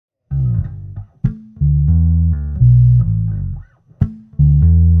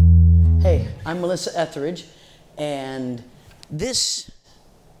I'm Melissa Etheridge, and this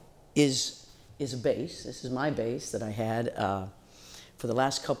is a bass. This is my bass that I had for the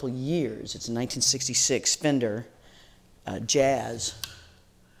last couple years. It's a 1966 Fender jazz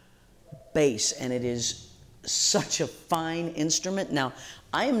bass, and it is such a fine instrument. Now,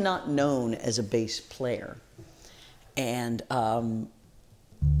 I am not known as a bass player, and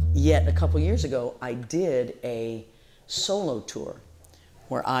yet a couple years ago I did a solo tour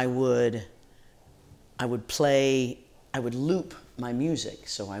where I would loop my music.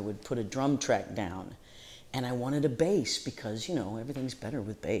 So I would put a drum track down, and I wanted a bass because, you know, everything's better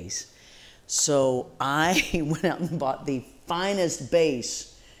with bass. So I went out and bought the finest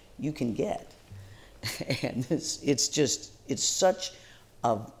bass you can get. And it's such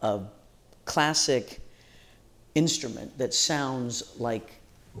a classic instrument that sounds like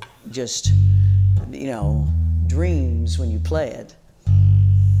just, you know, dreams when you play it.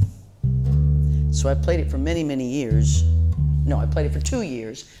 So I played it for many, many years. No, I played it for 2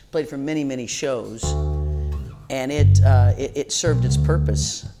 years, played it for many, many shows, and it served its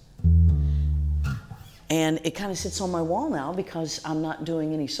purpose. And it kind of sits on my wall now because I'm not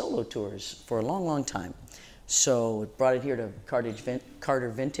doing any solo tours for a long, long time. So brought it here to Carter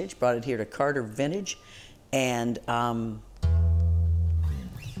Vintage, and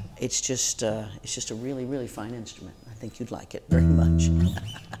it's just a really, really fine instrument. I think you'd like it very much.